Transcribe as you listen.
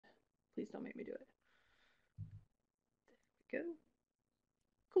Please don't make me do it. There we go.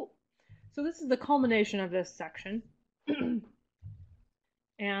 Cool. So this is the culmination of this section.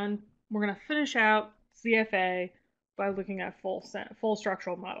 And we're going to finish out CFA by looking at full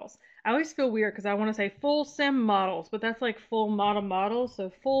structural models. I always feel weird because I want to say full sim models, but that's like full models,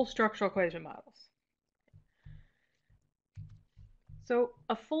 so full structural equation models. So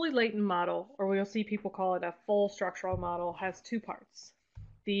a fully latent model, or we'll see people call it a full structural model, has two parts.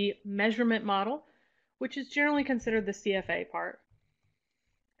 The measurement model, which is generally considered the CFA part,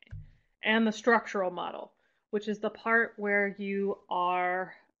 and the structural model, which is the part where you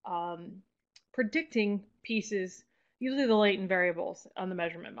are predicting pieces, usually the latent variables on the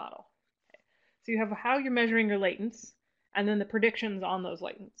measurement model. So you have how you're measuring your latents, and then the predictions on those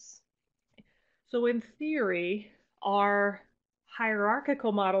latents. So in theory, our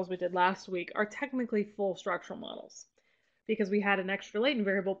hierarchical models we did last week are technically full structural models because we had an extra latent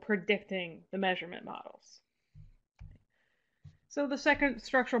variable predicting the measurement models. So the second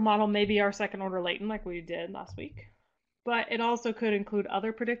structural model may be our second order latent like we did last week, but it also could include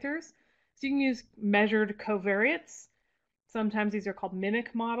other predictors. So you can use measured covariates. Sometimes these are called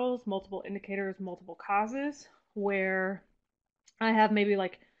mimic models, multiple indicators, multiple causes, where I have maybe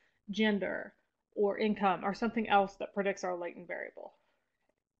like gender or income or something else that predicts our latent variable.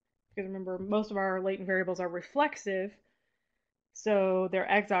 Because remember, most of our latent variables are reflexive, so they're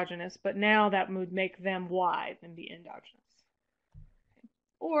exogenous, but now that would make them Y and be endogenous.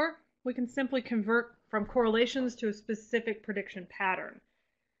 Or we can simply convert from correlations to a specific prediction pattern.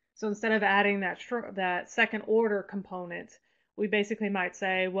 So instead of adding that second order component, we basically might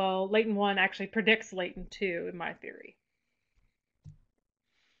say, well, latent 1 actually predicts latent 2 in my theory.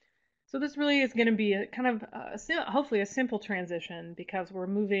 So this really is going to be a kind of hopefully a simple transition because we're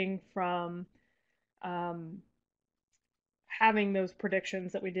moving from having those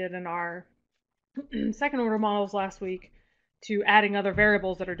predictions that we did in our second order models last week to adding other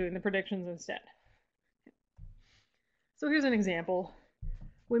variables that are doing the predictions instead. So here's an example.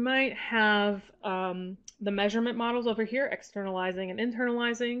 We might have the measurement models over here, externalizing and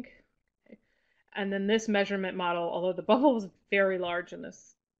internalizing. Okay. And then this measurement model, although the bubble was very large in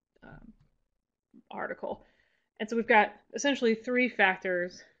this article. And so we've got essentially three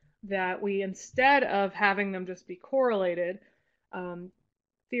factors that we, instead of having them just be correlated,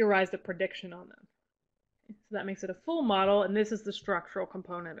 theorized a prediction on them. So that makes it a full model, and this is the structural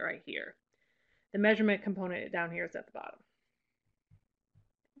component right here. The measurement component down here is at the bottom.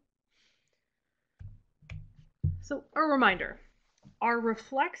 So a reminder, our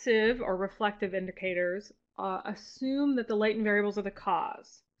reflexive or reflective indicators assume that the latent variables are the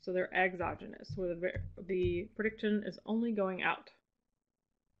cause. So they're exogenous, where the prediction is only going out.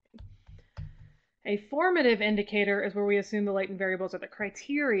 A formative indicator is where we assume the latent variables are the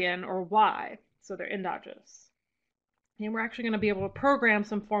criterion, or Y, so they're endogenous. And we're actually going to be able to program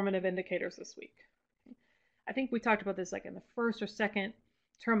some formative indicators this week. I think we talked about this like in the first or second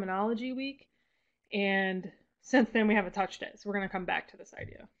terminology week, and since then we haven't touched it, so we're going to come back to this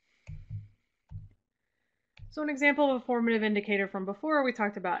idea. So an example of a formative indicator from before, we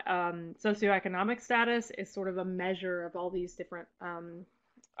talked about socioeconomic status is sort of a measure of all these different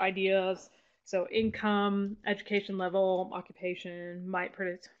ideas. So income, education level, occupation might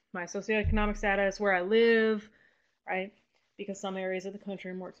predict my socioeconomic status, where I live, right? Because some areas of the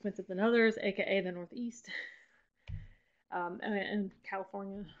country are more expensive than others, aka the Northeast, and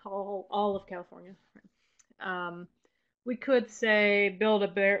California, all of California. We could say build a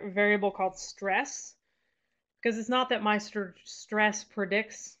variable called stress, because it's not that my stress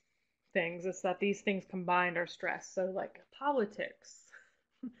predicts things, it's that these things combined are stress. So like politics,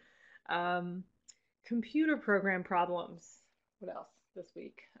 computer program problems. What else this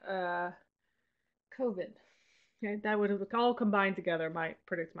week? COVID. Okay, that would have all combined together might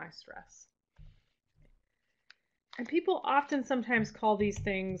predict my stress. And people often sometimes call these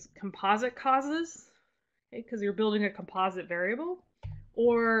things composite causes, okay, because you're building a composite variable,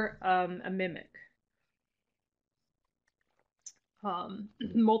 or a mimic.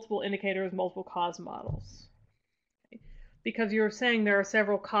 Multiple indicators, multiple cause models. Okay? Because you're saying there are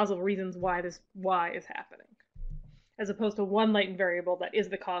several causal reasons why this Y is happening, as opposed to one latent variable that is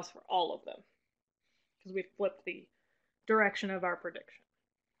the cause for all of them, because we flipped the direction of our prediction.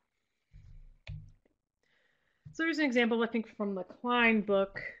 So here's an example, I think, from the Klein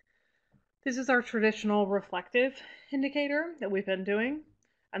book. This is our traditional reflective indicator that we've been doing,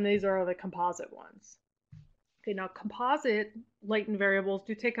 and these are the composite ones. Okay, now composite latent variables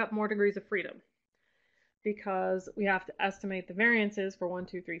do take up more degrees of freedom because we have to estimate the variances for 1,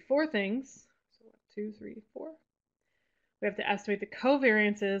 2, 3, 4 things. So 1, 2, 3, 4. We have to estimate the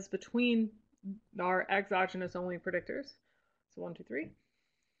covariances between our exogenous only predictors. So 1, 2, 3.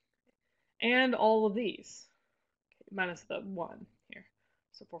 And all of these, minus the 1 here.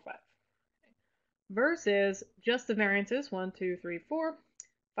 So 4, 5. Versus just the variances, 1, 2, 3, 4,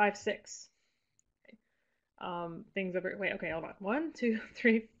 5, 6. Things over, wait, okay, hold on. 1, 2,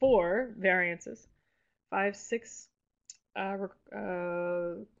 3, 4 variances. 5, 6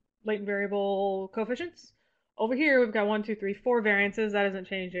 latent variable coefficients. Over here, we've got 1, 2, 3, 4 variances. That isn't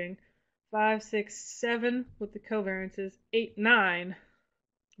changing. 5, 6, 7 with the covariances. 8, 9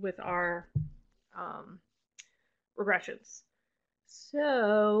 with our regressions.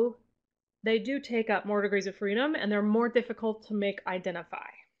 So they do take up more degrees of freedom, and they're more difficult to make identify.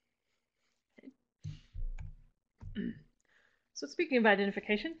 So speaking of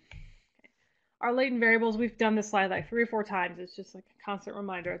identification, our latent variables, we've done this slide like 3 or 4 times. It's just like a constant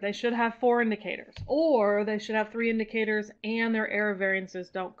reminder. They should have 4 indicators, or they should have 3 indicators and their error variances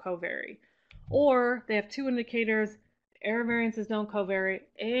don't covary. Or they have 2 indicators, error variances don't covary,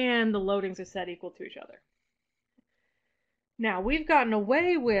 and the loadings are set equal to each other. Now, we've gotten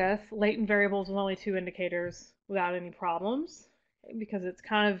away with latent variables with only 2 indicators without any problems, because it's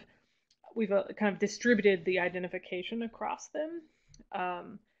kind of, we've kind of distributed the identification across them.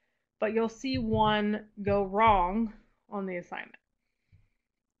 But you'll see one go wrong on the assignment.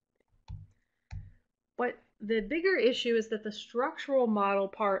 But the bigger issue is that the structural model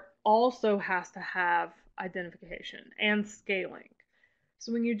part also has to have identification and scaling.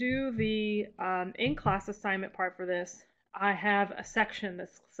 So when you do the in-class assignment part for this, I have a section that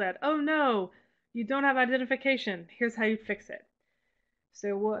said, oh no, you don't have identification. Here's how you fix it.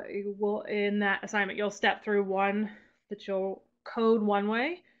 So in that assignment, you'll step through one that you'll code one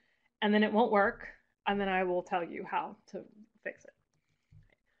way, and then it won't work, and then I will tell you how to fix it.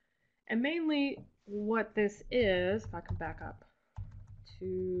 And mainly what this is, if I can back up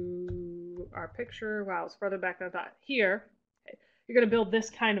to our picture, wow, it's further back than I thought. Here, okay, you're going to build this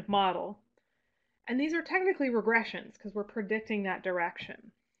kind of model. And these are technically regressions because we're predicting that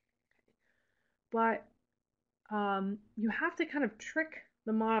direction. But you have to kind of trick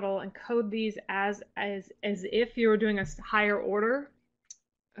the model and code these as if you were doing a higher order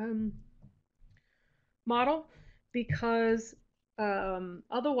model, because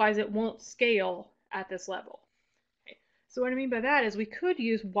otherwise it won't scale at this level. Okay. So what I mean by that is we could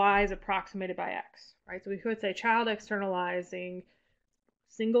use y is approximated by x, right? So we could say child externalizing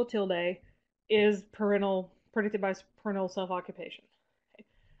single tilde is predicted by parental self-occupation. Okay.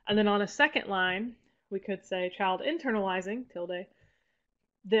 And then on a second line, we could say child internalizing tilde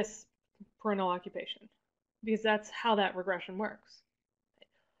this parental occupation, because that's how that regression works.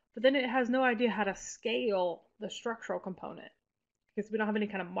 But then it has no idea how to scale the structural component, because we don't have any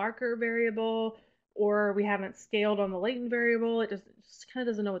kind of marker variable, or we haven't scaled on the latent variable. It just kind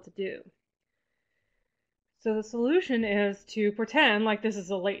of doesn't know what to do. So the solution is to pretend like this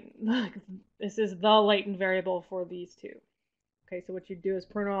is a latent, this is the latent variable for these two. Okay, so what you do is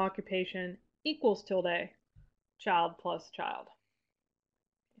parental occupation equals tilde child plus child.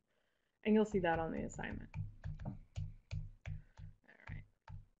 And you'll see that on the assignment.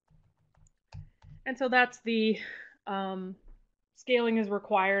 And so that's the scaling is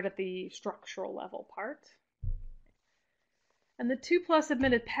required at the structural level part. And the 2+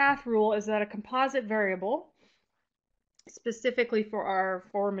 admitted path rule is that a composite variable, specifically for our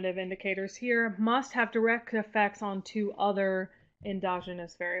formative indicators here, must have direct effects on 2 other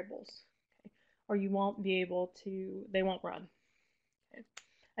endogenous variables, okay? Or you won't be able to, they won't run. Okay?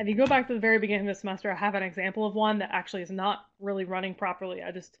 If you go back to the very beginning of the semester, I have an example of one that actually is not really running properly.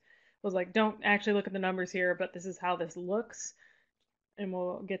 I just was like, don't actually look at the numbers here, but this is how this looks, and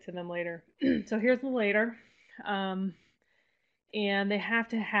we'll get to them later. So here's the later, and they have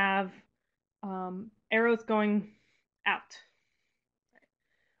to have arrows going out.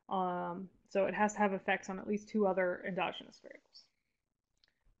 So it has to have effects on at least 2 other endogenous variables.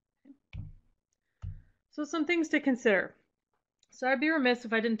 Okay. So some things to consider. So I'd be remiss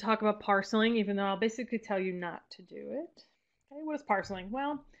if I didn't talk about parceling, even though I'll basically tell you not to do it. Okay, what is parceling?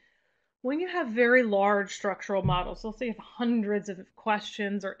 Well, when you have very large structural models, so let's say you have hundreds of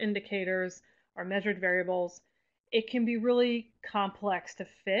questions or indicators or measured variables, it can be really complex to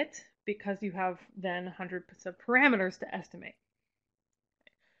fit because you have then hundreds of parameters to estimate.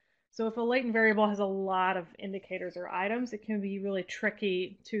 So if a latent variable has a lot of indicators or items, it can be really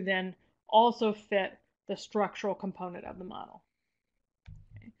tricky to then also fit the structural component of the model.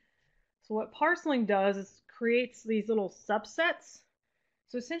 Okay. So what parceling does is creates these little subsets.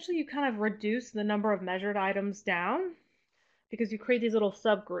 So essentially you kind of reduce the number of measured items down because you create these little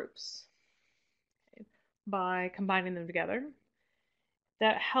subgroups. Okay. by combining them together.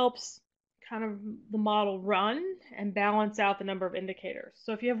 That helps kind of the model run and balance out the number of indicators.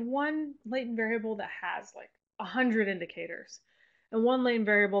 So if you have one latent variable that has like 100 indicators and one latent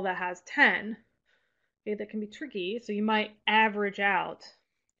variable that has 10, okay, that can be tricky. So you might average out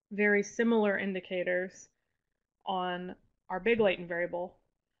very similar indicators on our big latent variable,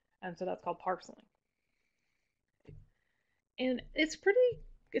 and so that's called parceling. And it's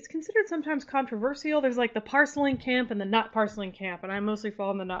considered sometimes controversial. There's like the parceling camp and the not parceling camp, and I mostly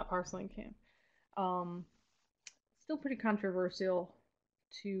fall in the not parceling camp. Still pretty controversial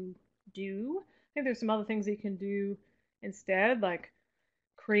to do. I think there's some other things you can do instead, like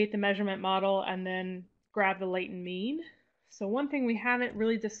create the measurement model and then grab the latent mean. So one thing we haven't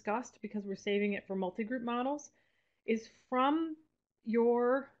really discussed because we're saving it for multi-group models is from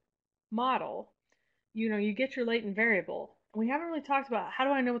your model, you get your latent variable. And we haven't really talked about how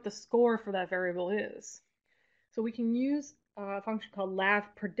do I know what the score for that variable is. So we can use a function called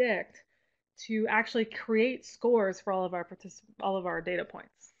lavPredict to actually create scores for all of our data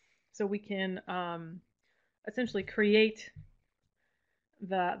points. So we can essentially create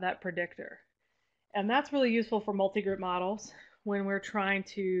that predictor. And that's really useful for multi-group models when we're trying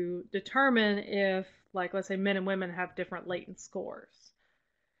to determine if, like, let's say men and women have different latent scores.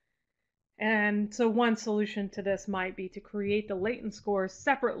 And so one solution to this might be to create the latent scores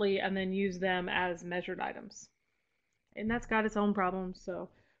separately and then use them as measured items. And that's got its own problems, so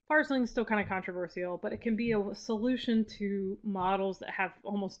parceling is still kind of controversial, but it can be a solution to models that have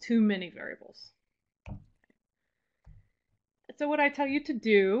almost too many variables. So what I tell you to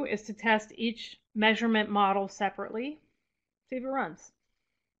do is to test each measurement model separately, see if it runs.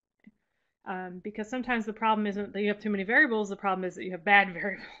 Because sometimes the problem isn't that you have too many variables, the problem is that you have bad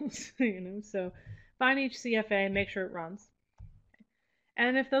variables. So find each CFA and make sure it runs.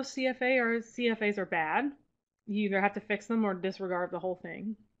 And if those CFAs are bad, you either have to fix them or disregard the whole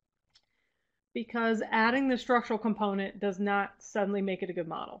thing. Because adding the structural component does not suddenly make it a good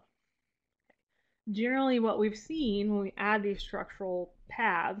model. Generally, what we've seen when we add these structural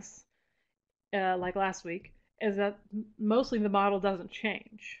paths, like last week, is that mostly the model doesn't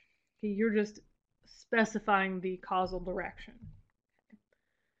change. Okay, you're just specifying the causal direction.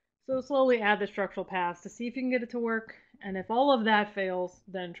 So slowly add the structural paths to see if you can get it to work, and if all of that fails,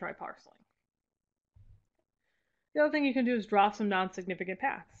 then try parceling. The other thing you can do is drop some non-significant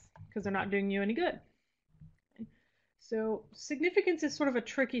paths, because they're not doing you any good. So significance is sort of a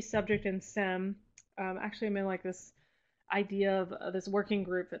tricky subject in SEM. Actually, I'm in like this idea of this working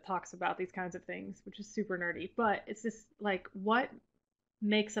group that talks about these kinds of things, which is super nerdy. But it's just like, what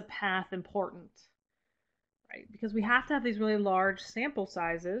makes a path important, right? Because we have to have these really large sample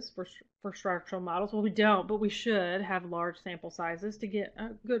sizes for structural models. Well, we don't, but we should have large sample sizes to get a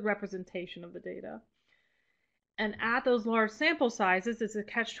good representation of the data. And at those large sample sizes, it's a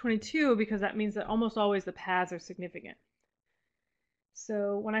catch-22 because that means that almost always the paths are significant.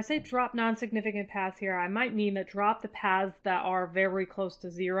 So when I say drop non-significant paths here, I might mean that drop the paths that are very close to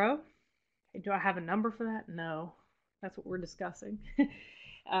 0. Do I have a number for that? No. That's what we're discussing.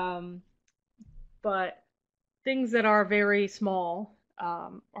 But things that are very small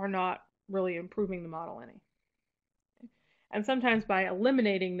are not really improving the model any. And sometimes by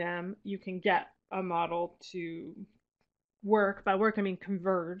eliminating them, you can get a model to work. By work, I mean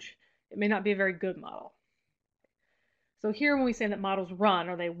converge. It may not be a very good model. So here when we say that models run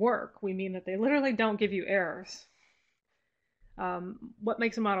or they work, we mean that they literally don't give you errors. What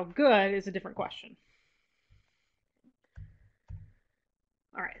makes a model good is a different question.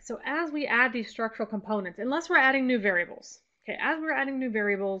 All right, so as we add these structural components, unless we're adding new variables, okay, as we're adding new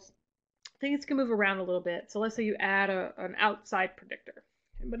variables, things can move around a little bit. So let's say you add an outside predictor.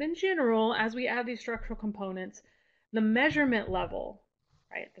 But in general, as we add these structural components, the measurement level,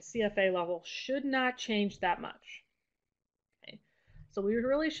 right, the CFA level, should not change that much. Okay, so we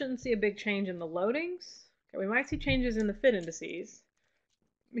really shouldn't see a big change in the loadings. Okay, we might see changes in the fit indices,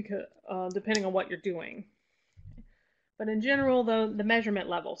 because depending on what you're doing. But in general, though, the measurement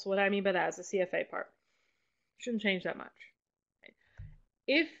level, so what I mean by that is the CFA part, shouldn't change that much. Okay.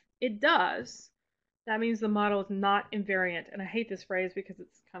 If it does, that means the model is not invariant. And I hate this phrase because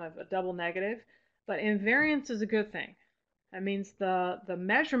it's kind of a double negative, but invariance is a good thing. That means the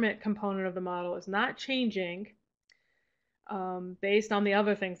measurement component of the model is not changing based on the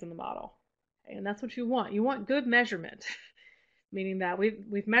other things in the model. Okay, and that's what you want. You want good measurement, meaning that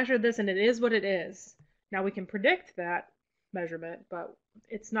we've measured this and it is what it is. Now we can predict that measurement, but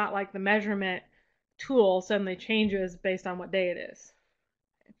it's not like the measurement tool suddenly changes based on what day it is.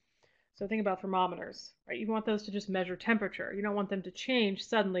 So think about thermometers, right? You want those to just measure temperature. You don't want them to change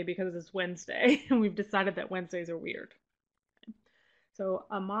suddenly because it's Wednesday and we've decided that Wednesdays are weird. So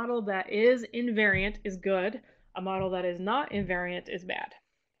a model that is invariant is good. A model that is not invariant is bad.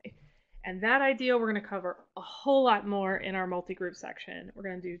 And that idea we're going to cover a whole lot more in our multi-group section. We're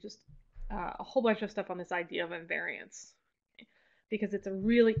going to do just a whole bunch of stuff on this idea of invariance because it's a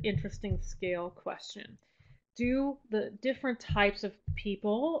really interesting scale question. Do the different types of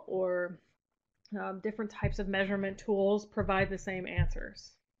people or different types of measurement tools provide the same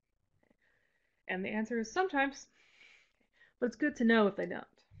answers? And the answer is sometimes, but it's good to know if they don't.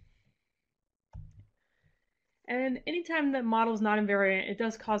 And anytime the model is not invariant, it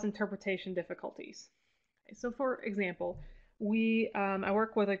does cause interpretation difficulties. So for example, I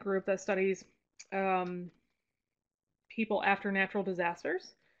work with a group that studies people after natural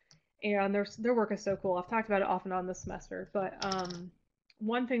disasters, and their work is so cool. I've talked about it off and on this semester, but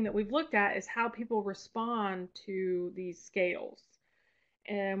one thing that we've looked at is how people respond to these scales.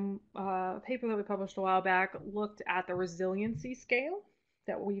 And a paper that we published a while back looked at the resiliency scale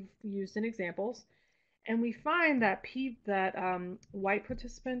that we've used in examples. And we find that white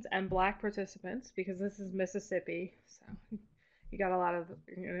participants and black participants, because this is Mississippi, so you got a lot of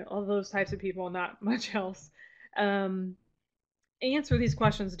all those types of people, not much else, answer these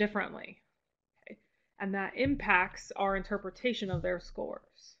questions differently. Okay? And that impacts our interpretation of their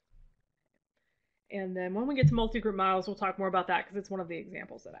scores. And then when we get to multi-group models, we'll talk more about that because it's one of the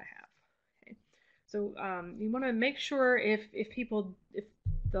examples that I have. Okay? So you want to make sure if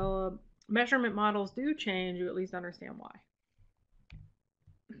the measurement models do change, you at least understand why.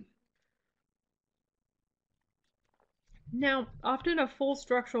 Now, often a full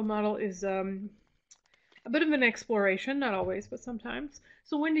structural model is a bit of an exploration, not always, but sometimes.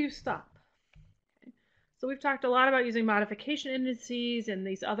 So when do you stop? Okay. So we've talked a lot about using modification indices and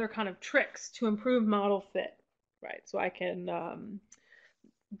these other kind of tricks to improve model fit, right? So I can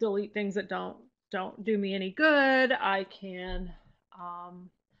delete things that don't do me any good. I can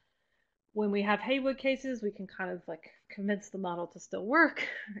when we have Haywood cases, we can kind of like convince the model to still work.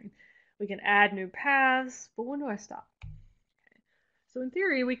 We can add new paths, but when do I stop? Okay. So in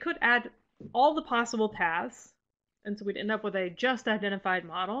theory, we could add all the possible paths, and so we'd end up with a just identified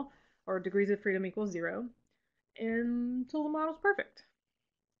model, or degrees of freedom equals 0, until the model's perfect.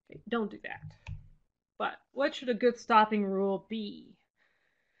 Okay, don't do that. But what should a good stopping rule be?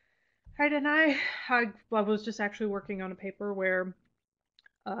 Right, and I was just actually working on a paper where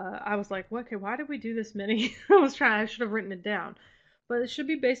I was like, okay, why did we do this many? I should have written it down. But it should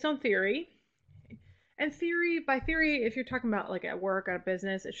be based on theory. And by theory, if you're talking about like at work, at a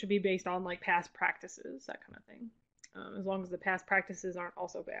business, it should be based on like past practices, that kind of thing. As long as the past practices aren't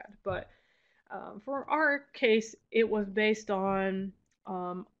also bad. But for our case, it was based on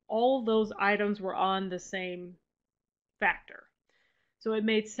all those items were on the same factor. So it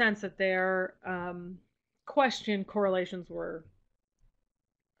made sense that their question correlations were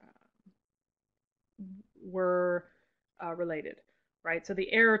related, right? So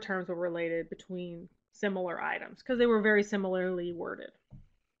the error terms were related between similar items because they were very similarly worded.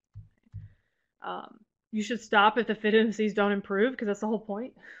 You should stop if the fit indices don't improve because that's the whole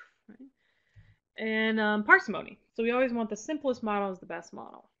point. Right? And parsimony. So we always want the simplest model as the best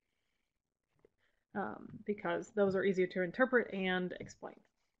model because those are easier to interpret and explain.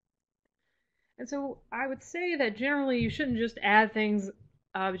 And so I would say that generally you shouldn't just add things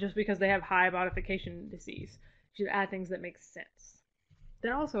just because they have high modification indices. You should add things that make sense. They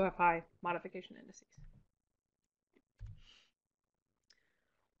also have high modification indices.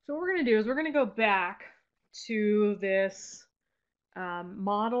 So what we're going to do is we're going to go back to this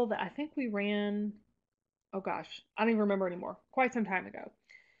model that I think we ran, oh gosh, I don't even remember anymore, quite some time ago.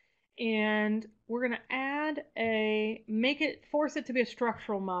 And we're going to force it to be a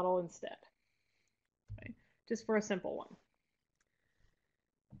structural model instead. Okay? Just for a simple one.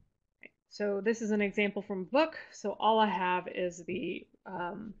 Okay. So this is an example from a book. So all I have is the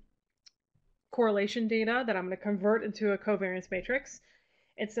correlation data that I'm going to convert into a covariance matrix.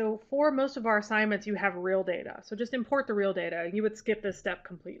 And so for most of our assignments, you have real data. So just import the real data. You would skip this step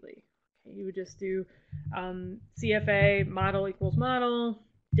completely. Okay, you would just do CFA model equals model,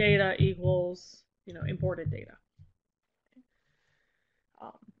 data equals, imported data.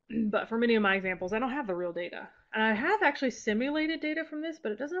 But for many of my examples, I don't have the real data. And I have actually simulated data from this,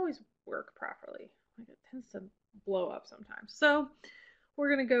 but it doesn't always work properly. Like it tends to blow up sometimes. So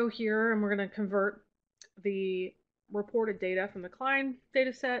we're going to go here and we're going to convert the reported data from the Klein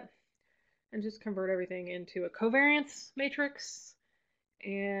data set and just convert everything into a covariance matrix.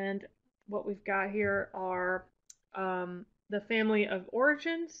 And what we've got here are the family of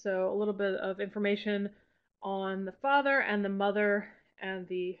origin, so a little bit of information on the father and the mother and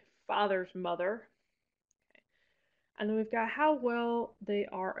the father's mother. And then we've got how well they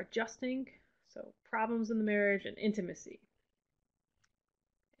are adjusting, so problems in the marriage and intimacy.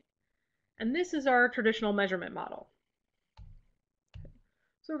 And this is our traditional measurement model.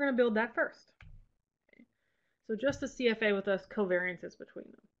 So we're going to build that first. So just a CFA with us covariances between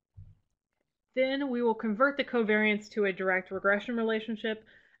them. Then we will convert the covariance to a direct regression relationship.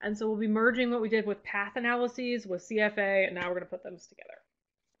 And so we'll be merging what we did with path analyses with CFA, and now we're going to put those together.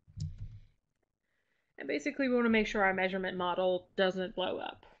 And basically we want to make sure our measurement model doesn't blow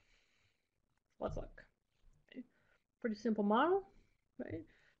up. Let's look. Okay. Pretty simple model. Right?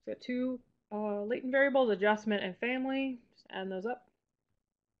 So we got two latent variables, adjustment and family. Just add those up.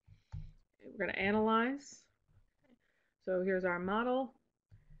 Okay, we're going to analyze. So here's our model,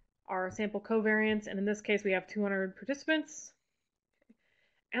 our sample covariance, and in this case we have 200 participants.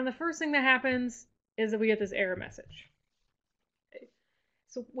 And the first thing that happens is that we get this error message. Okay.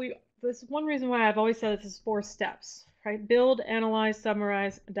 So this is one reason why I've always said this is 4 steps, right? Build, analyze,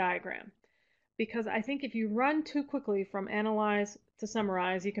 summarize, diagram. Because I think if you run too quickly from analyze to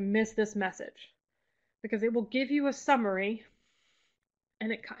summarize, you can miss this message. Because it will give you a summary,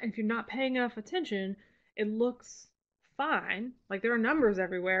 and if you're not paying enough attention, it looks fine. Like there are numbers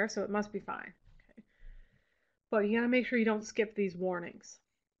everywhere, so it must be fine. Okay. But you gotta make sure you don't skip these warnings.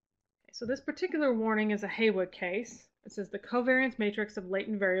 Okay, so this particular warning is a Haywood case. It says the covariance matrix of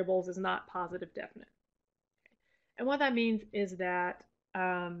latent variables is not positive definite. Okay. And what that means is that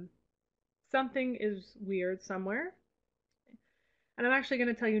something is weird somewhere. Okay. And I'm actually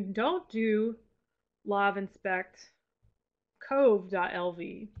going to tell you, don't do lav inspect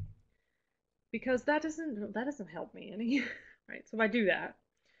cove.lv because that doesn't help me any. Right? So if I do that,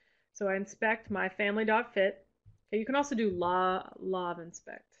 so I inspect my family.fit. Okay, you can also do lav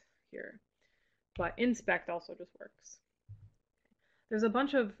inspect here, but inspect also just works. There's a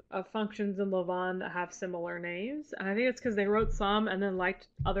bunch of functions in lavaan that have similar names, and I think it's because they wrote some and then liked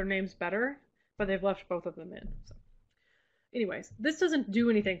other names better, but they've left both of them in. So anyways, this doesn't do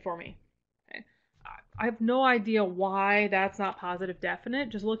anything for me. Okay. I have no idea why that's not positive definite.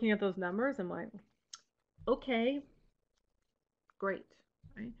 Just looking at those numbers, I'm like, okay, great.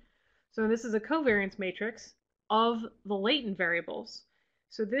 Right? So this is a covariance matrix of the latent variables.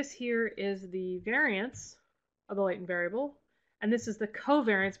 So this here is the variance of the latent variable, and this is the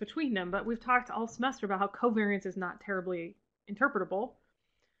covariance between them. But we've talked all semester about how covariance is not terribly interpretable.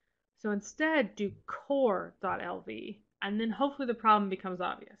 So instead, do core.lv, and then hopefully the problem becomes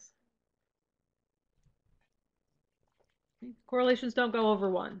obvious. Correlations don't go over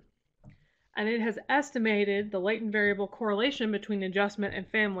 1. And it has estimated the latent variable correlation between adjustment and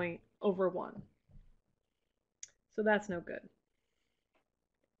family over 1. So that's no good.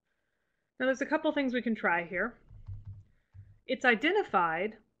 Now there's a couple things we can try here. It's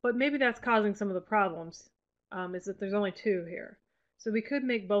identified, but maybe that's causing some of the problems, is that there's only 2 here. So we could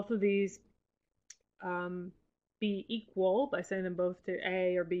make both of these be equal by setting them both to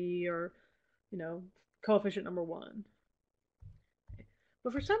A or B or, coefficient number 1.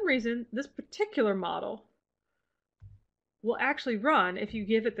 But for some reason, this particular model will actually run if you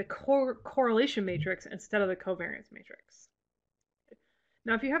give it the correlation matrix instead of the covariance matrix.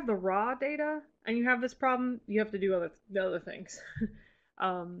 Now, if you have the raw data and you have this problem, you have to do other things.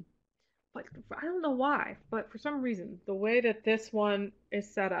 But I don't know why, but for some reason, the way that this one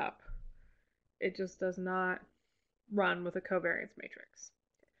is set up, it just does not run with a covariance matrix.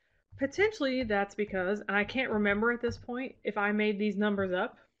 Potentially that's because, and I can't remember at this point if I made these numbers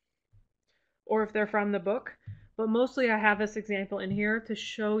up or if they're from the book, but mostly I have this example in here to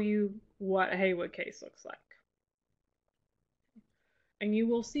show you what a Haywood case looks like. And you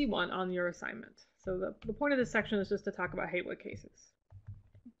will see one on your assignment. So the point of this section is just to talk about Haywood cases.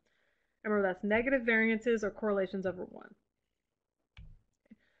 Remember, that's negative variances or correlations over 1.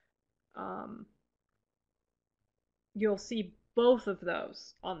 You'll see both of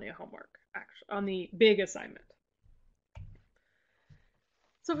those on the homework, actually, on the big assignment.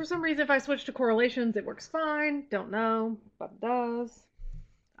 So for some reason, if I switch to correlations, it works fine. Don't know, but it does.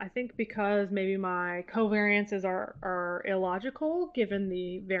 I think because maybe my covariances are illogical given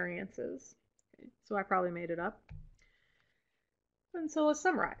the variances. Okay, so I probably made it up. And so let's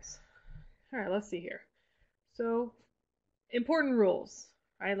summarize. All right, let's see here. So important rules.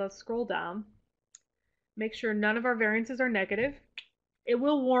 All right, let's scroll down. Make sure none of our variances are negative. It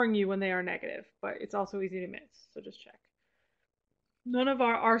will warn you when they are negative, but it's also easy to miss, so just check. None of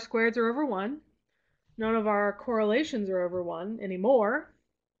our R-squareds are over 1. None of our correlations are over 1 anymore.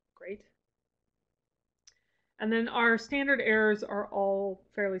 Great. And then our standard errors are all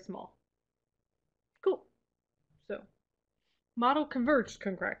fairly small. Cool. So model converged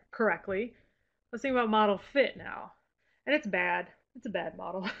correctly. Let's think about model fit now. And it's bad. It's a bad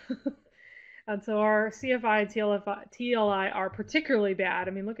model. And so our CFI and TLI are particularly bad.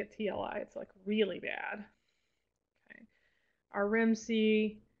 I mean, look at TLI. It's like really bad. Okay. Our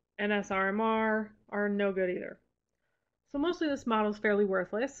RIMC and SRMR are no good either. So mostly this model is fairly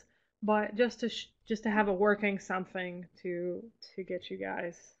worthless, but just to have a working something to get you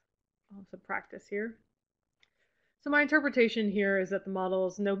guys some practice here. So my interpretation here is that the model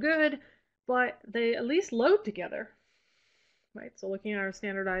is no good, but they at least load together, right? So looking at our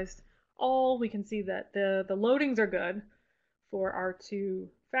standardized all, we can see that the loadings are good for our two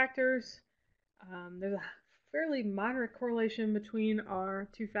factors. There's a fairly moderate correlation between our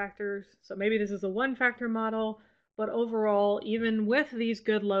two factors. So maybe this is a one-factor model, but overall, even with these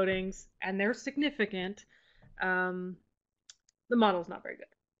good loadings, and they're significant, the model's not very good.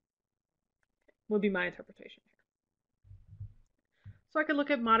 Would be my interpretation here. So I could look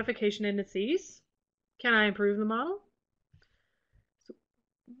at modification indices. Can I improve the model? So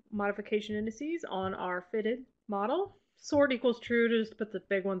modification indices on our fitted model. Sort equals true to just put the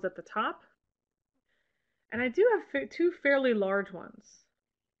big ones at the top. And I do have two fairly large ones.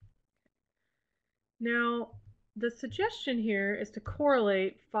 Now, the suggestion here is to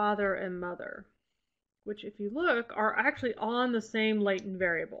correlate father and mother, which if you look are actually on the same latent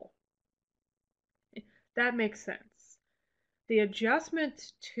variable. That makes sense. The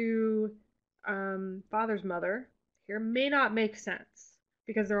adjustment to father's mother here may not make sense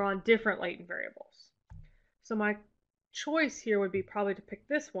because they're on different latent variables. So my choice here would be probably to pick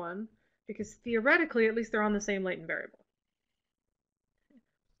this one because theoretically at least they're on the same latent variable.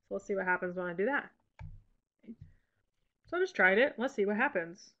 So let's see what happens when I do that. So I just tried it. Let's see what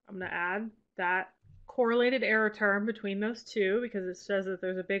happens. I'm going to add that correlated error term between those two because it says that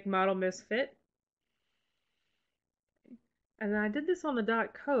there's a big model misfit. And then I did this on the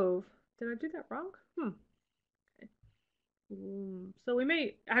 .cove. Did I do that wrong? Okay. So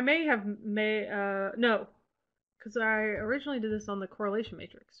no, because I originally did this on the correlation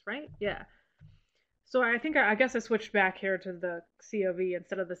matrix, right? Yeah. So I guess I switched back here to the COV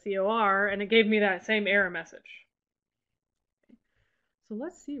instead of the COR, and it gave me that same error message. Okay. So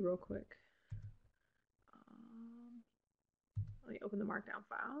let's see real quick. Let me open the markdown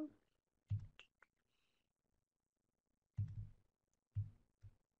file.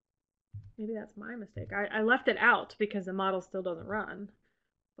 Maybe that's my mistake. I left it out because the model still doesn't run.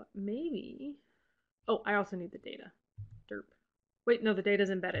 But maybe... Oh, I also need the data. Derp. Wait, no, the data's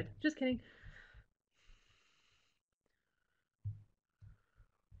embedded. Just kidding.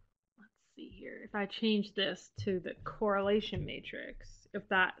 Let's see here. If I change this to the correlation matrix, if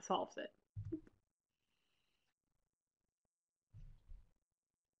that solves it.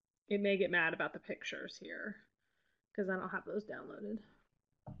 It may get mad about the pictures here because I don't have those downloaded.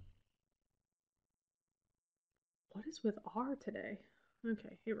 What is with R today?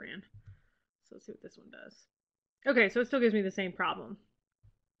 Okay, it ran. So let's see what this one does. Okay, so it still gives me the same problem.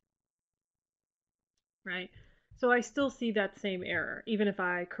 Right? So I still see that same error. Even if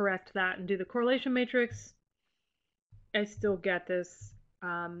I correct that and do the correlation matrix, I still get this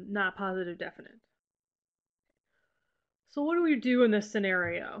not positive definite. So what do we do in this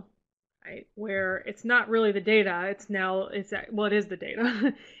scenario? Right, where it's not really the data, it is the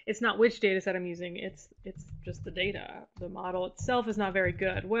data. It's not which data set I'm using, it's just the data. The model itself is not very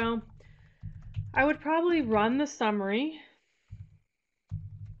good. Well, I would probably run the summary.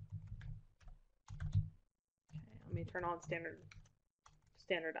 Okay, let me turn on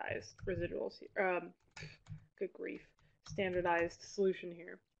standardized residuals here. Good grief, standardized solution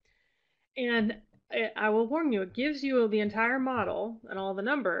here. And I will warn you, it gives you the entire model and all the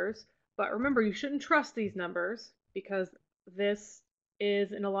numbers. But remember, you shouldn't trust these numbers because this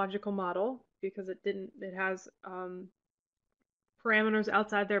is an illogical model because it has parameters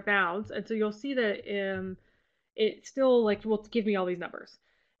outside their bounds. And so you'll see that it still will give me all these numbers.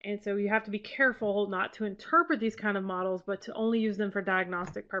 And so you have to be careful not to interpret these kind of models, but to only use them for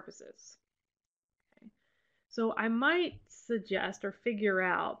diagnostic purposes. Okay. So I might suggest or figure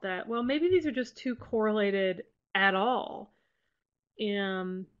out that, well, maybe these are just too correlated at all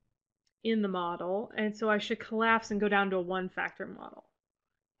in the model, and so I should collapse and go down to a one-factor model.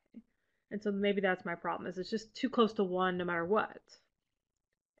 Okay. And so maybe that's my problem, is it's just too close to one no matter what.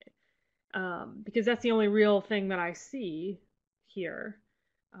 Okay. Because that's the only real thing that I see here,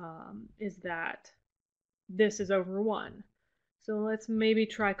 is that this is over one. So let's maybe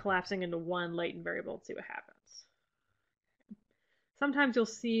try collapsing into one latent variable and see what happens. Sometimes you'll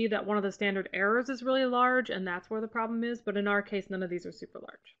see that one of the standard errors is really large, and that's where the problem is, but in our case, none of these are super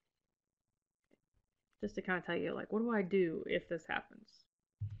large. Just to kind of tell you, like, what do I do if this happens?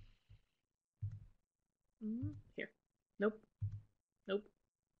 Here. Nope. Nope.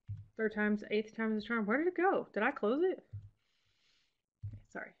 Third time's, eighth time is the charm. Where did it go? Did I close it?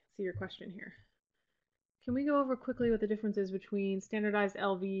 Sorry, see your question here. Can we go over quickly what the difference is between standardized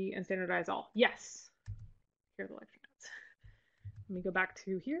LV and standardized all? Yes. Here are the lecture notes. Let me go back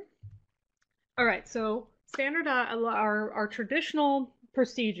to here. All right, so our traditional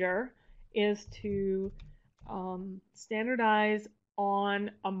procedure is to standardize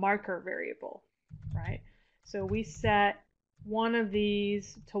on a marker variable, right? So we set one of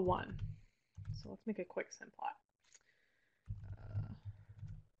these to 1. So let's make a quick sim plot.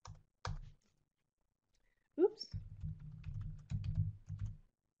 Oops.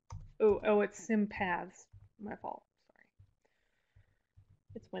 Oh, it's sim paths. My fault. Sorry.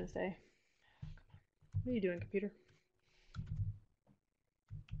 It's Wednesday. What are you doing, computer?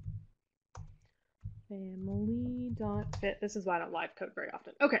 Family.fit. This is why I don't live code very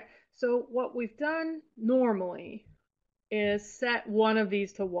often. Okay, so what we've done normally is set one of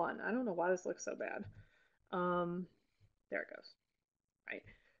these to 1. I don't know why this looks so bad. There it goes. Right.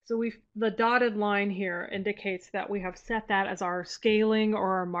 So the dotted line here indicates that we have set that as our scaling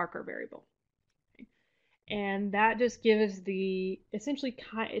or our marker variable. Okay. And that just gives essentially,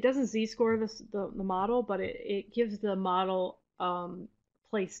 it doesn't z-score the model, but it gives the model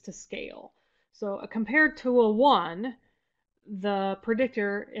place to scale. So compared to a 1, the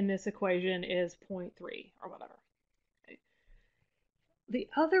predictor in this equation is 0.3 or whatever. Okay. The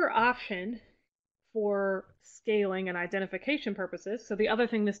other option for scaling and identification purposes, so the other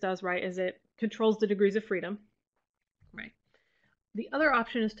thing this does, right, is it controls the degrees of freedom, right? The other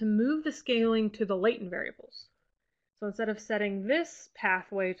option is to move the scaling to the latent variables. So instead of setting this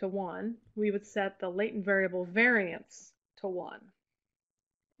pathway to 1, we would set the latent variable variance to 1.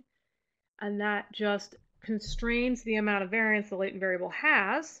 And that just constrains the amount of variance the latent variable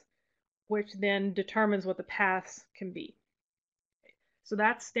has, which then determines what the paths can be. So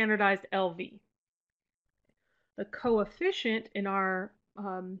that's standardized LV. The coefficient in our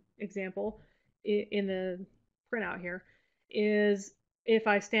example, in the printout here, is if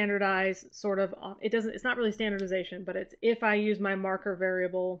I standardize sort of, it's not really standardization, but it's if I use my marker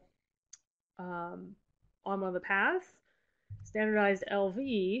variable on one of the paths. Standardized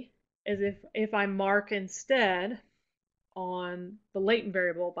LV is if I mark instead on the latent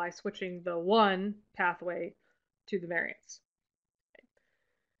variable by switching the 1 pathway to the variance. Okay.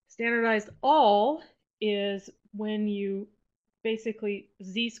 Standardized all is when you basically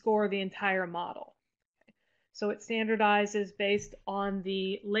z-score the entire model. Okay. So it standardizes based on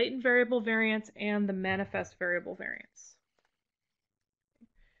the latent variable variance and the manifest variable variance.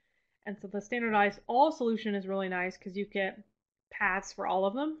 And so the standardized all solution is really nice because you get paths for all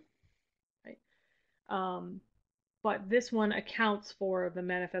of them. Right? But this one accounts for the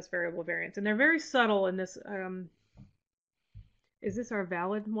manifest variable variance. And they're very subtle in this. Is this our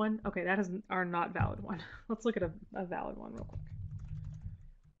valid one? Okay, that is our not valid one. Let's look at a valid one real quick.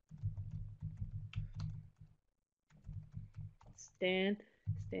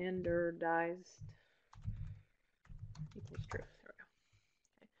 Standardized equals true. There we go.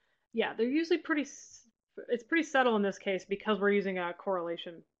 Okay. Yeah, they're usually it's pretty subtle in this case because we're using a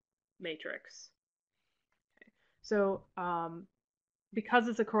correlation matrix. Okay. So because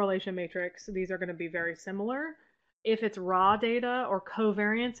it's a correlation matrix, these are going to be very similar. If it's raw data or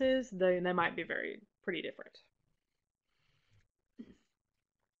covariances, then they might be pretty different.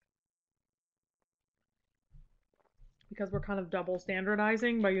 Because we're kind of double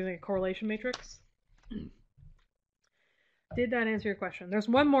standardizing by using a correlation matrix. Did that answer your question? There's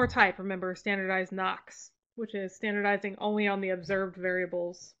one more type, remember, standardized Knox, which is standardizing only on the observed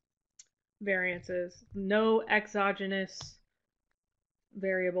variables variances, no exogenous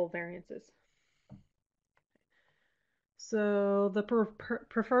variable variances. So the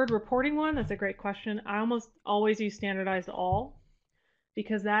preferred reporting one, that's a great question. I almost always use standardized all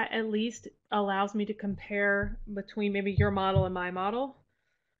because that at least allows me to compare between maybe your model and my model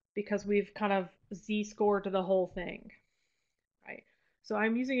because we've kind of z-scored to the whole thing, right? So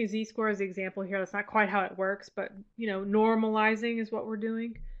I'm using a z-score as the example here. That's not quite how it works, but normalizing is what we're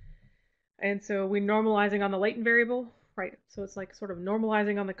doing. And so we're normalizing on the latent variable, right? So it's like sort of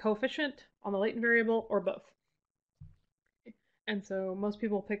normalizing on the coefficient, on the latent variable, or both. And so most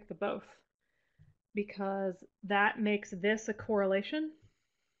people pick the both because that makes this a correlation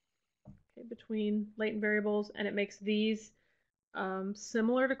between latent variables, and it makes these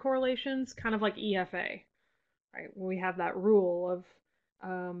similar to correlations, kind of like EFA, right? When we have that rule of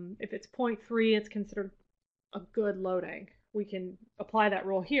If it's 0.3, it's considered a good loading. We can apply that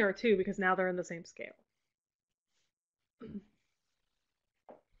rule here too because now they're in the same scale.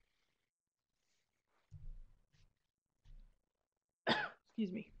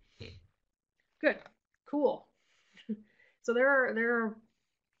 Excuse me. Good. Cool. So there are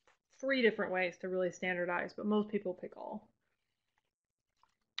 3 different ways to really standardize, but most people pick all.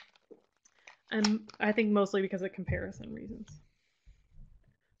 And I think mostly because of comparison reasons.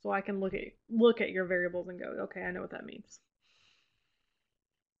 So I can look at your variables and go, okay, I know what that means.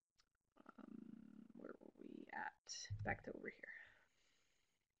 Where were we at? Back to over here.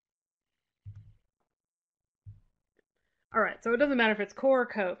 All right, so it doesn't matter if it's core or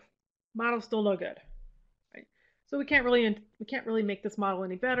cove. Model's still no good. Right? So we can't really make this model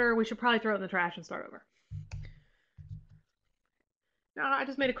any better. We should probably throw it in the trash and start over. Now I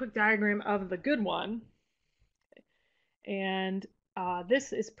just made a quick diagram of the good one, and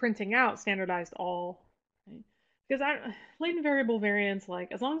this is printing out standardized all. Right? Because latent variable variance,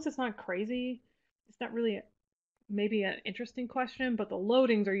 like as long as it's not crazy, it's not really maybe an interesting question, but the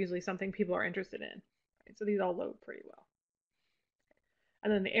loadings are usually something people are interested in. Right? So these all load pretty well.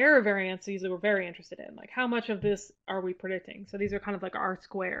 And then the error variance, these we're very interested in, like how much of this are we predicting? So these are kind of like R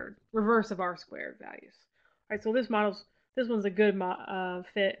squared, reverse of R squared values. All right, so this one's a good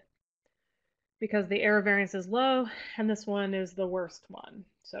fit because the error variance is low, and this one is the worst one.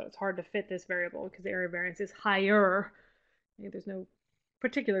 So it's hard to fit this variable because the error variance is higher. There's no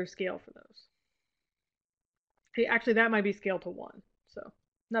particular scale for those. Hey, actually, that might be scaled to 1, so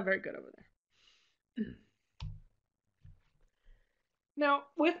not very good over there. Now,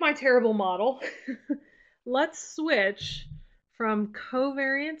 with my terrible model, let's switch from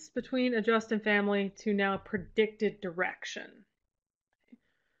covariance between adjust and family to now predicted direction.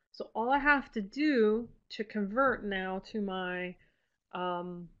 So all I have to do to convert now to my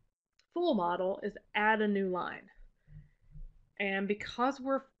full model is add a new line. And because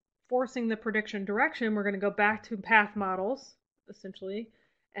we're forcing the prediction direction, we're going to go back to path models, essentially,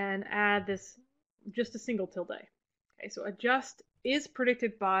 and add this just a single tilde. Okay, so adjust is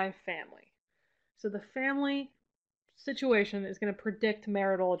predicted by family. So the family situation is going to predict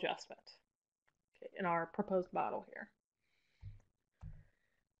marital adjustment, okay, in our proposed model here.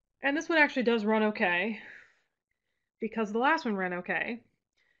 And this one actually does run okay because the last one ran okay.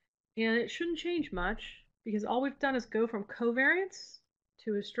 And it shouldn't change much because all we've done is go from covariance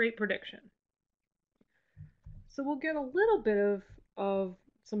to a straight prediction. So we'll get a little bit of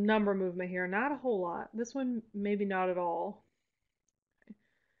some number movement here, not a whole lot. This one maybe not at all.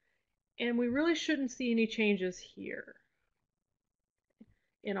 And we really shouldn't see any changes here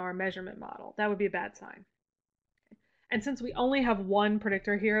in our measurement model. That would be a bad sign. And since we only have one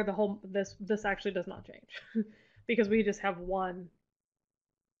predictor here, this actually does not change because we just have one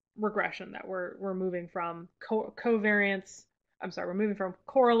regression that we're moving from covariance. I'm sorry, we're moving from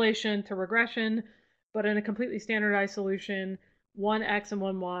correlation to regression, but in a completely standardized solution, 1x and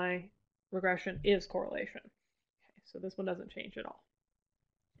 1y regression is correlation. Okay, so this one doesn't change at all.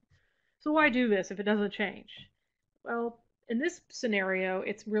 So why do this if it doesn't change? Well, in this scenario,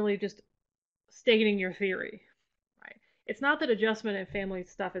 it's really just stating your theory, right? It's not that adjustment and family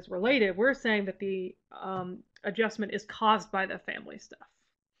stuff is related. We're saying that the adjustment is caused by the family stuff.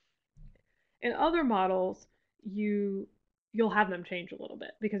 In other models, you'll have them change a little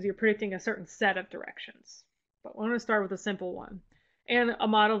bit because you're predicting a certain set of directions. But we're going to start with a simple one and a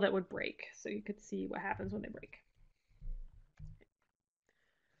model that would break, so you could see what happens when they break.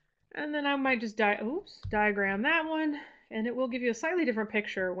 And then I might just diagram that one, and it will give you a slightly different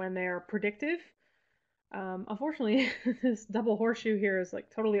picture when they're predictive. Unfortunately, this double horseshoe here is like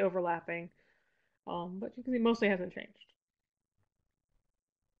totally overlapping, but you can see mostly hasn't changed.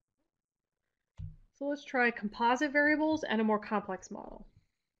 So let's try composite variables and a more complex model.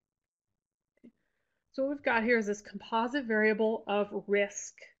 So what we've got here is this composite variable of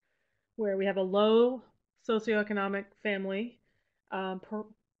risk, where we have a low socioeconomic family,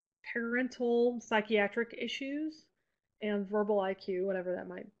 parental psychiatric issues, and verbal IQ, whatever that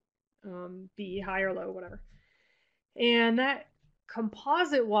might be, high or low, whatever. And that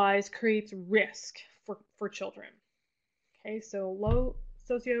composite-wise creates risk for children. Okay, so low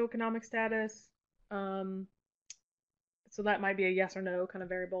socioeconomic status, so that might be a yes or no kind of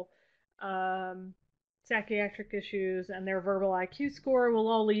variable. Psychiatric issues and their verbal IQ score will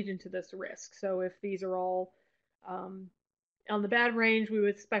all lead into this risk. So if these are all on the bad range, we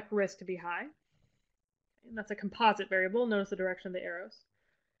would expect risk to be high. And that's a composite variable. Notice the direction of the arrows.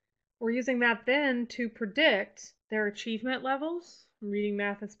 We're using that then to predict their achievement levels, reading,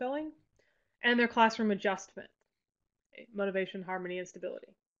 math, and spelling, and their classroom adjustment. Okay, motivation, harmony, and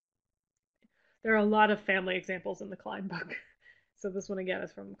stability. There are a lot of family examples in the Klein book. So this one again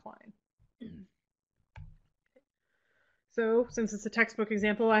is from Klein. So since it's a textbook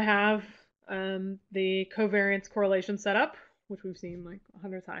example, I have the covariance correlation setup, which we've seen like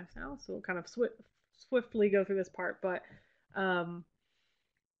 100 times now. So we'll kind of swiftly go through this part, but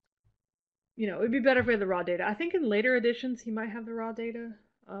you know, it'd be better if we had the raw data. I think in later editions he might have the raw data,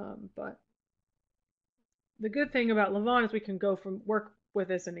 but the good thing about Levon is we can work with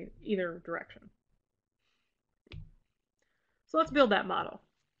this in either direction. So let's build that model.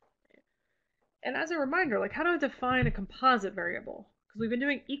 And as a reminder, like how do I define a composite variable? Because we've been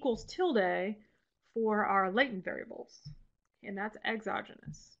doing equals tilde for our latent variables, and that's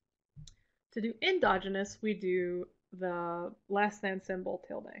exogenous. To do endogenous, we do the less than symbol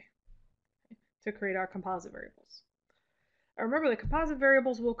tilde to create our composite variables. Remember, the composite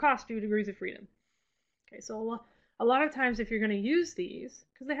variables will cost you degrees of freedom. Okay, so a lot of times if you're going to use these,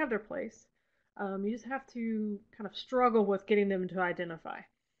 because they have their place, you just have to kind of struggle with getting them to identify.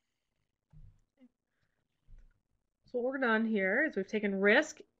 So what we're done here is we've taken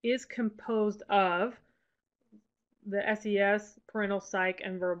risk is composed of the SES, parental, psych,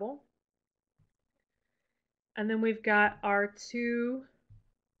 and verbal. And then we've got our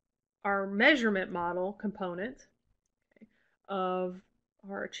measurement model component of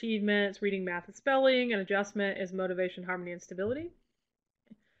our achievements, reading, math, and spelling, and adjustment is motivation, harmony, and stability.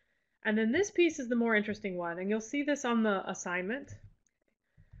 And then this piece is the more interesting one, and you'll see this on the assignment.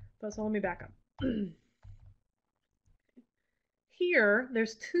 But so let me back up. Here,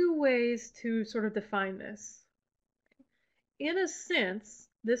 there's two ways to sort of define this. In a sense,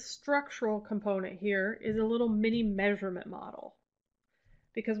 this structural component here is a little mini measurement model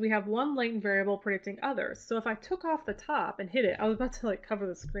because we have one latent variable predicting others. So if I took off the top and hit it, I was about to like cover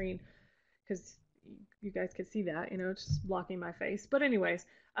the screen because you guys could see that, you know, it's just blocking my face. But anyways,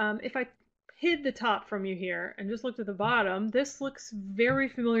 if I hid the top from you here and just looked at the bottom, this looks very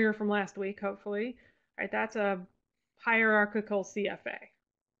familiar from last week, hopefully. All right, that's a hierarchical CFA.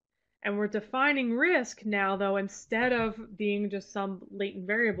 And we're defining risk now, though, instead of being just some latent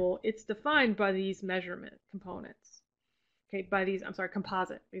variable, it's defined by these measurement components. Okay, by these, I'm sorry,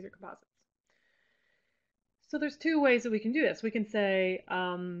 composite. These are composites. So there's two ways that we can do this. We can say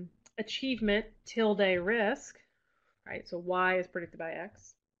achievement tilde risk, right? So Y is predicted by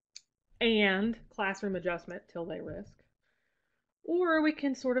X, and classroom adjustment tilde risk. Or we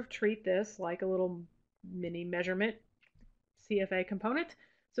can sort of treat this like a little mini measurement CFA component.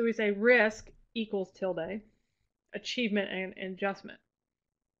 So we say risk equals tilde, achievement and adjustment.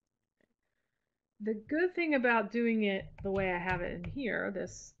 The good thing about doing it the way I have it in here,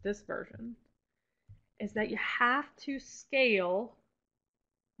 this version, is that you have to scale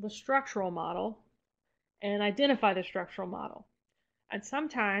the structural model and identify the structural model. And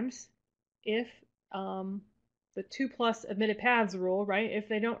sometimes if the 2+ admitted paths rule, right, if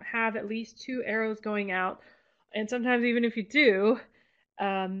they don't have at least 2 arrows going out, and sometimes even if you do,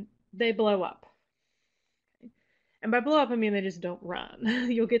 they blow up. And by blow up, I mean they just don't run.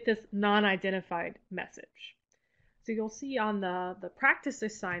 You'll get this non-identified message. So you'll see on the practice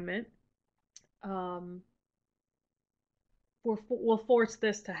assignment, we'll force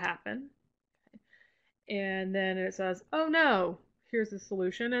this to happen. And then it says, oh no, here's the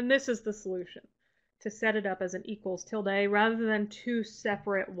solution, and this is the solution. To set it up as an equals tilde rather than 2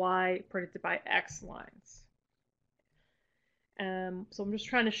 separate Y predicted by X lines. So I'm just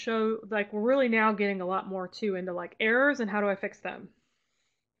trying to show, like, we're really now getting a lot more too into like errors and how do I fix them,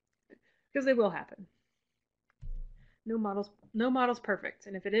 because they will happen. No model's perfect,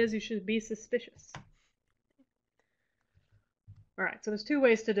 and if it is, you should be suspicious. All right, so there's 2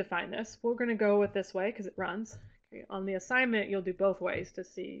 ways to define this. We're going to go with this way because it runs. Okay, on the assignment, you'll do both ways to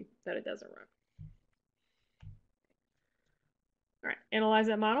see that it doesn't run. All right, analyze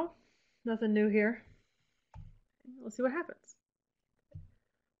that model. Nothing new here. Let's see what happens.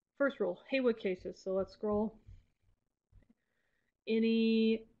 First rule, Haywood cases. So let's scroll.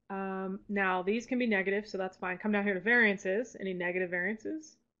 Any, now these can be negative, so that's fine. Come down here to variances. Any negative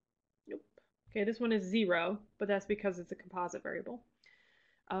variances? Nope. Okay, this one is 0, but that's because it's a composite variable.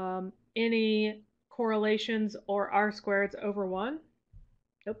 Any correlations or R-squareds over 1?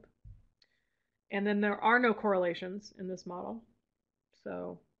 Nope. And then there are no correlations in this model.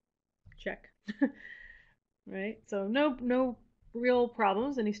 So check. Right? So no real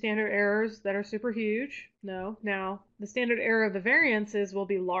problems. Any standard errors that are super huge? No. Now, the standard error of the variances will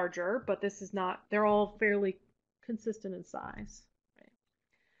be larger, but this is not, they're all fairly consistent in size.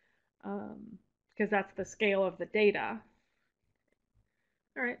 Right? Because that's the scale of the data.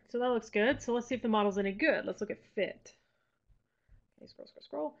 All right, so that looks good. So let's see if the model's any good. Let's look at fit. Okay, scroll, scroll,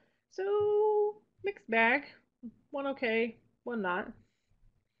 scroll. So, mixed bag. One okay, one not.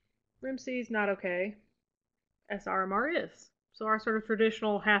 RIMC is not okay. SRMR is. So our sort of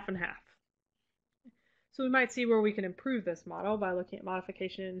traditional half and half. So we might see where we can improve this model by looking at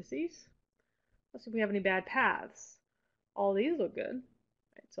modification indices. Let's see if we have any bad paths. All these look good.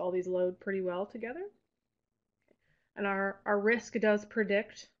 Right, so all these load pretty well together. And our risk does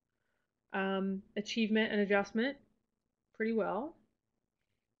predict achievement and adjustment pretty well.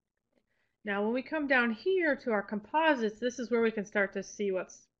 Now when we come down here to our composites, this is where we can start to see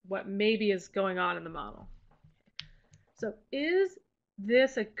what maybe is going on in the model. So is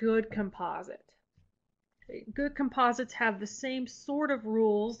this a good composite? Good composites have the same sort of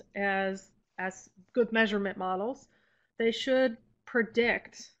rules as good measurement models. They should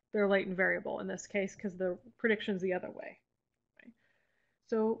predict their latent variable in this case because the prediction's the other way. Right?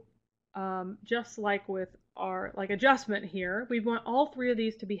 So just like with our adjustment here, we want all three of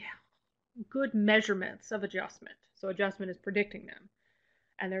these to be good measurements of adjustment. So adjustment is predicting them,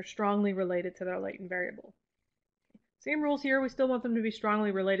 and they're strongly related to their latent variable. Same rules here, we still want them to be strongly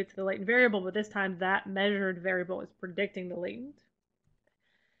related to the latent variable, but this time that measured variable is predicting the latent.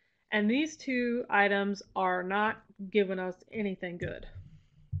 And these two items are not giving us anything good.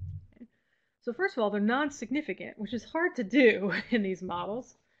 Okay. So first of all, they're non-significant, which is hard to do in these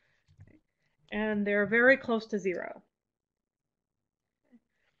models. And they're very close to 0.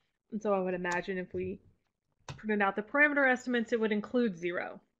 And so I would imagine if we printed out the parameter estimates, it would include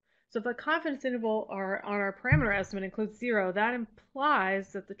 0. So if the confidence interval on our parameter estimate includes 0, that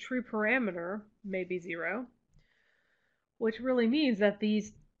implies that the true parameter may be 0, which really means that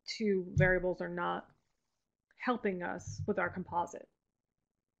these two variables are not helping us with our composite.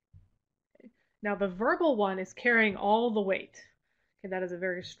 Okay. Now the verbal one is carrying all the weight. Okay, that is a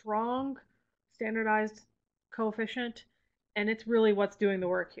very strong standardized coefficient, and it's really what's doing the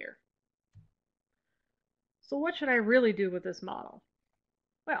work here. So what should I really do with this model?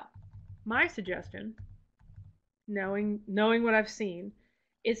 Well, my suggestion, knowing what I've seen,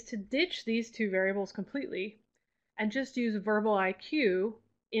 is to ditch these two variables completely and just use verbal IQ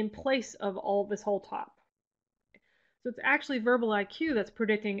in place of all this whole top. So it's actually verbal IQ that's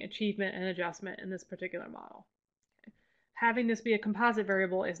predicting achievement and adjustment in this particular model. Okay. Having this be a composite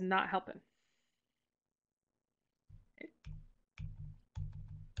variable is not helping. Okay.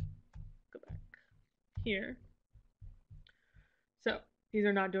 Go back here. So these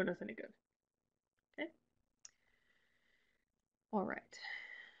are not doing us any good. Okay. All right.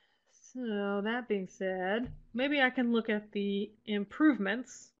 So that being said, maybe I can look at the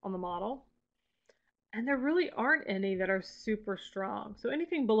improvements on the model. And there really aren't any that are super strong. So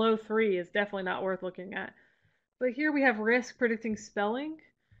anything below 3 is definitely not worth looking at. But here we have risk predicting spelling.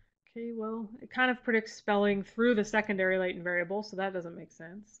 Okay, well, it kind of predicts spelling through the secondary latent variable, so that doesn't make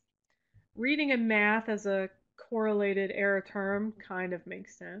sense. Reading and math as a correlated error term kind of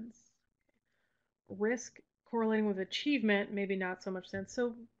makes sense. Risk correlating with achievement, maybe not so much sense.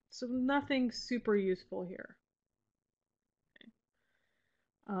 So nothing super useful here. Okay.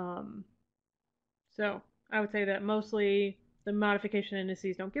 So I would say that mostly the modification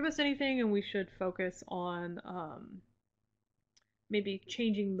indices don't give us anything, and we should focus on maybe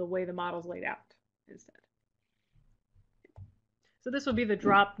changing the way the model's laid out instead. So this will be the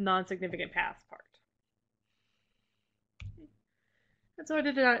drop non-significant paths part. And so I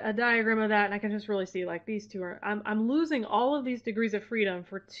did a diagram of that, and I can just really see like these two are, I'm losing all of these degrees of freedom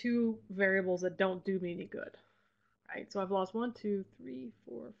for two variables that don't do me any good. Right? So I've lost 1, 2, 3,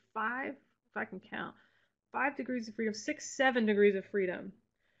 4, 5, if I can count. 5 degrees of freedom, 6, 7 degrees of freedom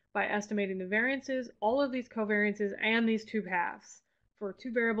by estimating the variances, all of these covariances, and these two paths for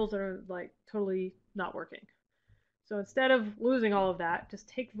two variables that are like totally not working. So instead of losing all of that, just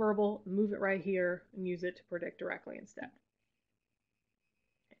take verbal, move it right here, and use it to predict directly instead.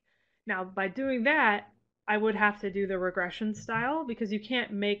 Now, by doing that, I would have to do the regression style because you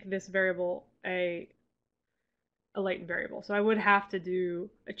can't make this variable a latent variable. So I would have to do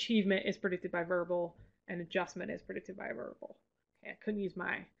achievement is predicted by verbal and adjustment is predicted by verbal. Okay, I couldn't use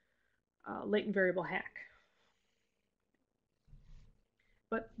my latent variable hack.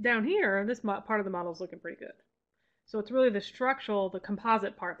 But down here, this part of the model is looking pretty good. So it's really the structural, the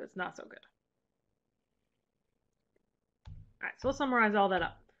composite part that's not so good. All right, so let's summarize all that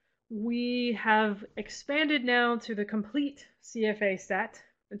up. We have expanded now to the complete CFA set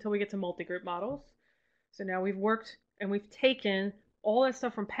until we get to multi-group models. So now we've worked and we've taken all that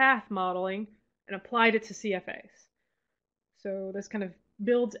stuff from path modeling and applied it to CFAs. So this kind of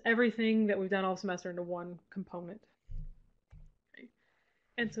builds everything that we've done all semester into one component. Okay.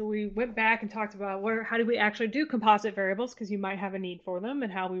 And so we went back and talked about how do we actually do composite variables, because you might have a need for them,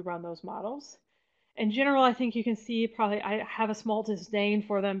 and how we run those models. In general, I think you can see probably I have a small disdain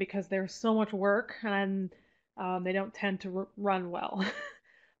for them because there's so much work, and they don't tend to run well.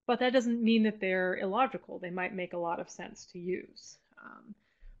 But that doesn't mean that they're illogical. They might make a lot of sense to use.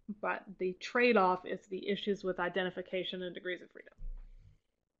 But the trade-off is the issues with identification and degrees of freedom.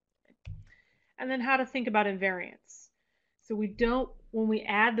 And then how to think about invariance. So we don't, when we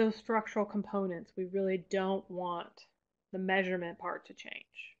add those structural components, we really don't want the measurement part to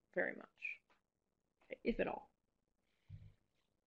change very much, if at all.